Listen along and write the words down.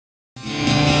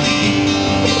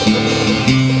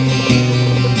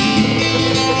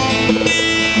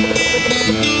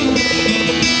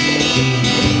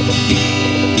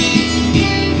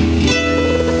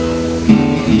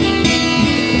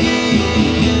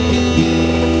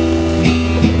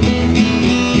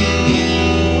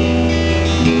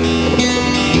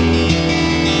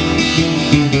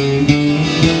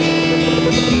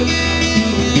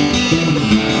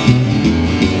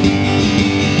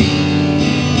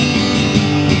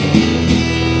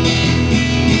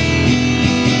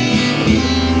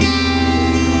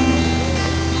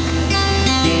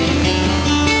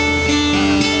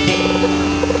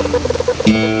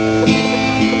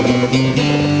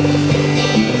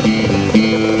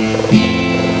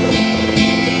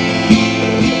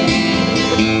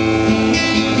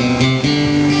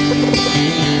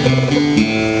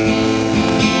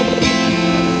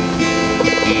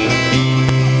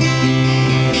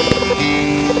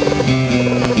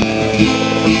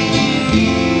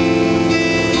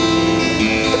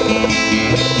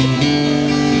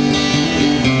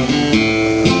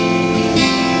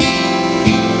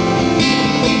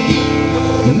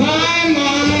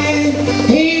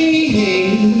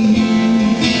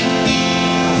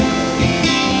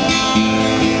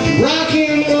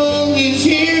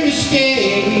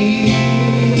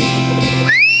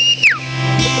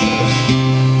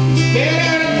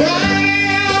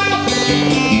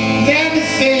then to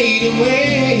fade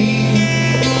away.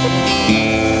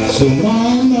 So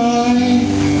my,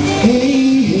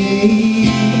 hey,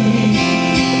 hey.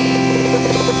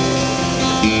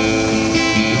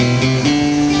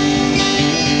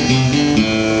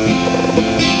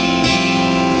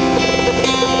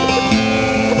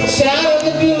 It's out of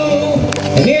the blue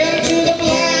and into the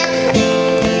black.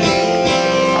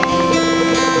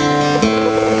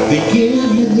 They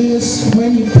give you this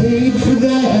when you paid for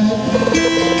that.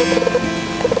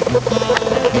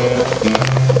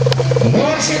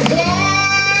 Once you're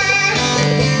gone,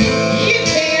 you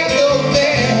can't go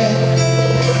back.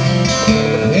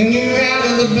 Then you're out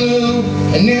of the blue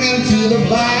and into the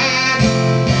black.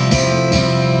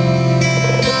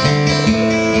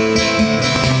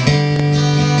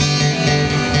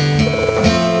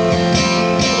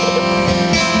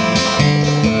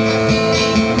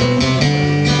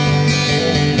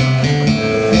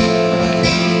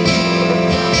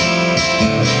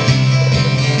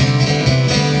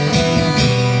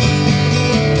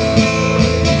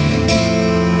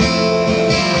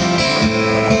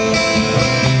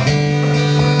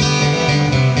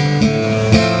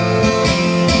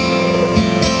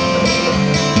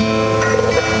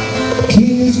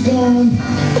 Gone,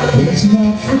 but it's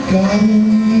not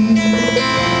forgotten.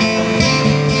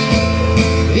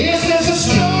 This is a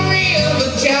story of a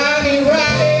Johnny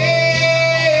Rabbit.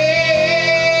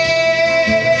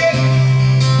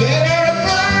 Better to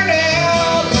burn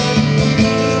out,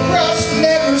 rust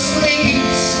never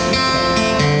sleeps.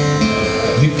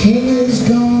 The king is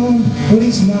gone, but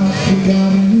he's not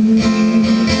forgotten.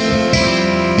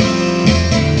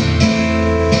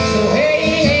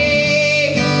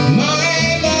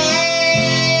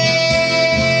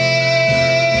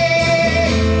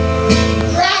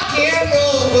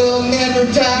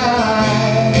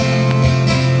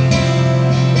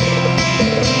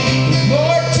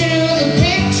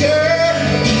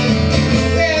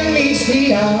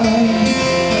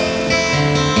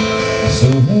 So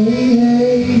hey,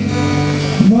 hey,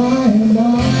 my,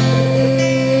 my.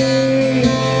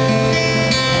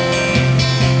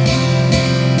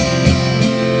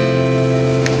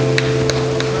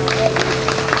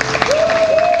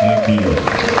 Thank you.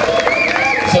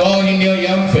 So all you Neil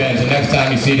Young fans, the next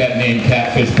time you see that name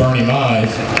Catfish Burning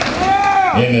Eyes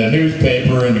in the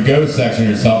newspaper in the ghost section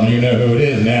or something, you know who it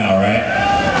is now, right?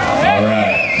 All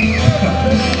right.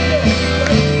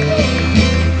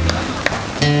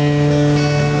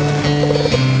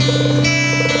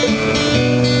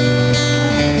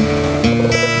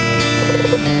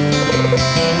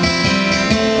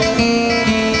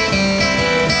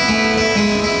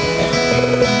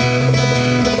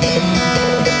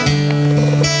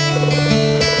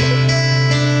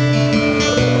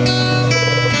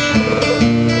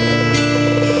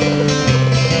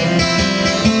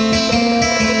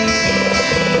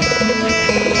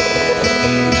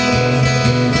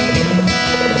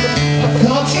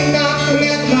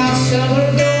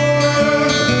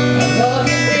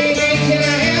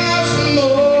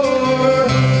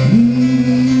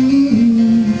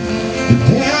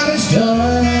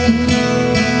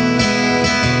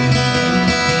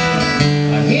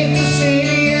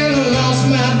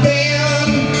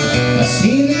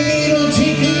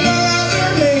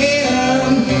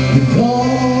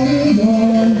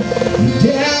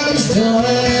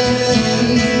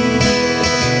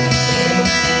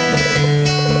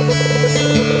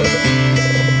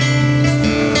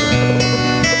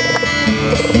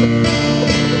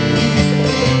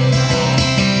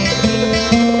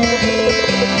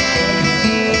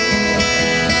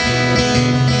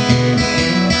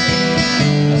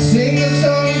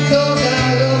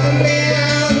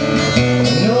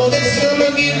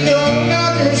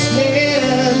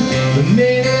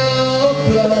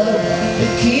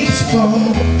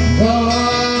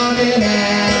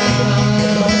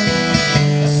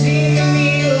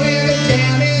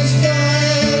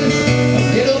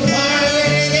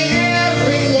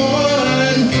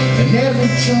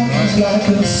 It's like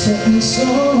a setting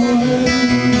sun.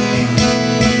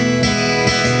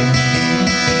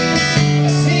 I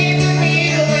see the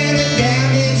needle when the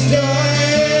damage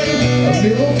done. A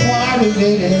little part of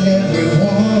it in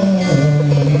everyone.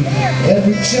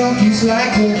 Every chunk is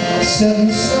like a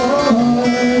setting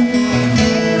sun.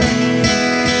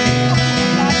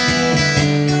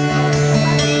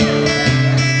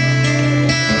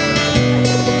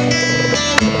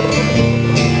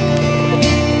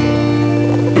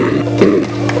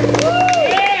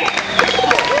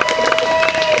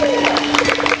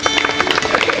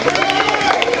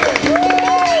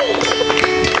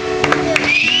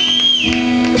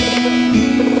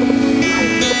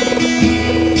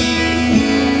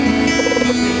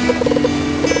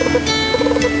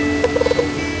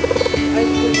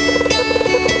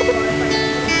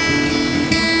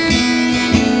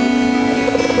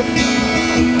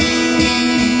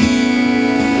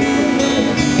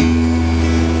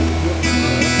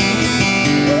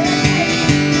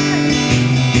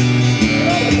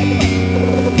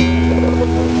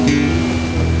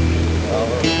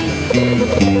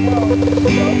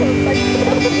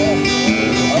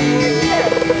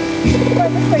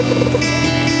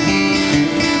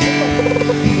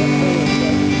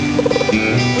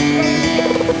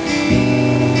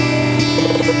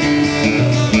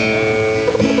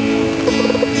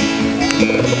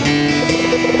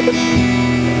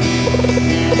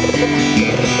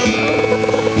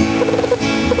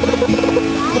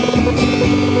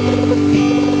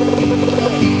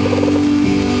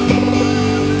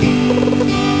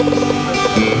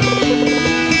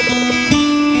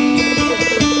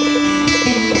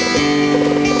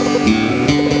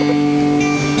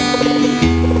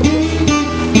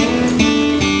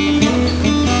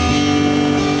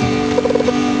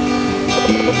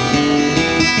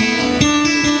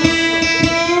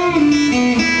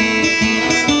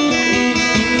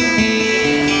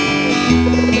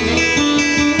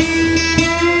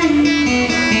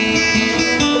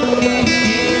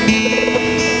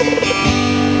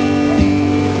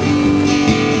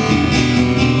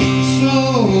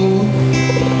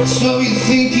 So you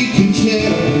think you can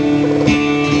tell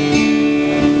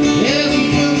heaven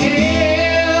from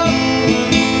hell,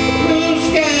 blue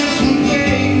skies from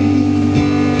gray?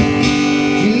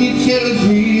 Can you tell a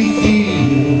green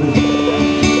field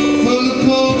from the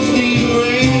cold steel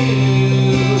rail?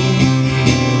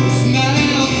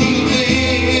 Smile from the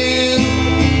bed.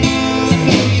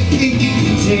 So you think you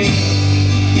can tell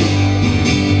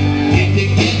if they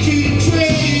get you to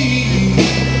trade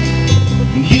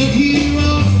your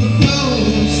heroes for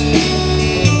those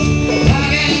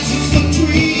hot asses for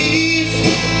trees,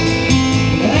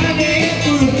 hot air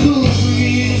for a cool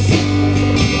breeze,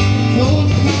 cold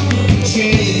power for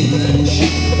change.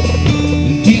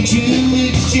 Did you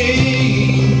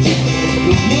exchange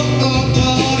the work of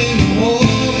God and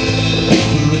hope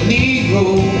for a Negro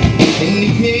in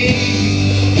the cage?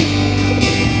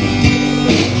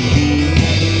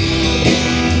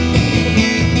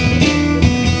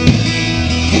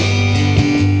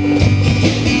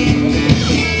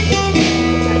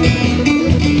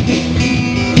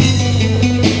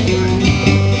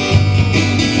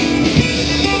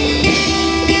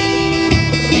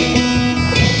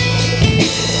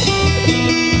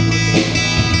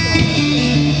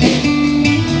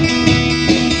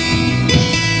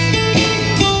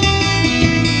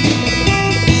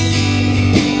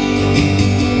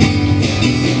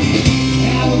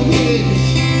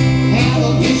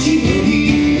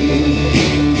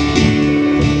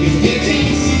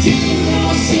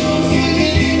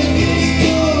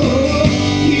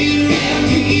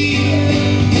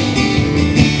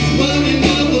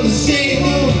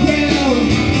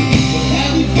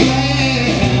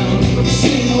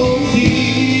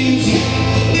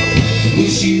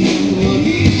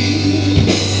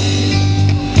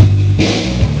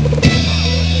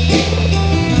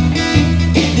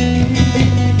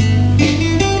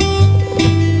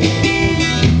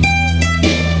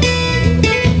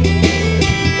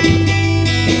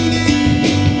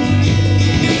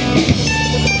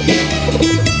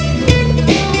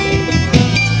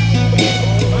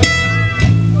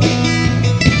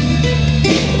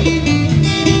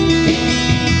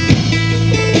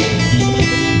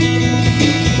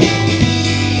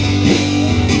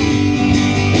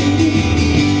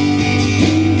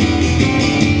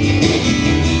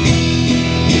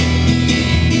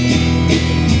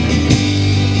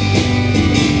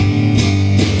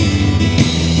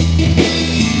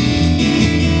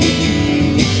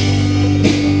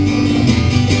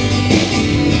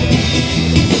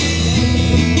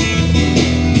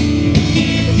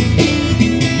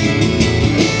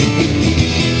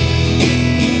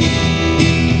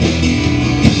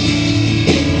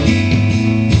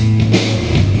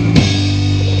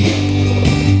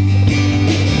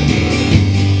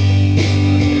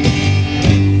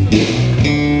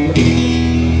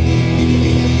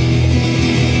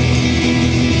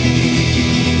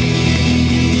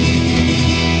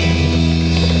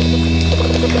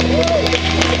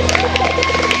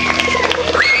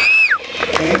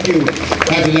 Thank you.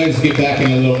 How'd you like to get back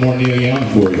in a little more Neil Young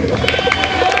for you?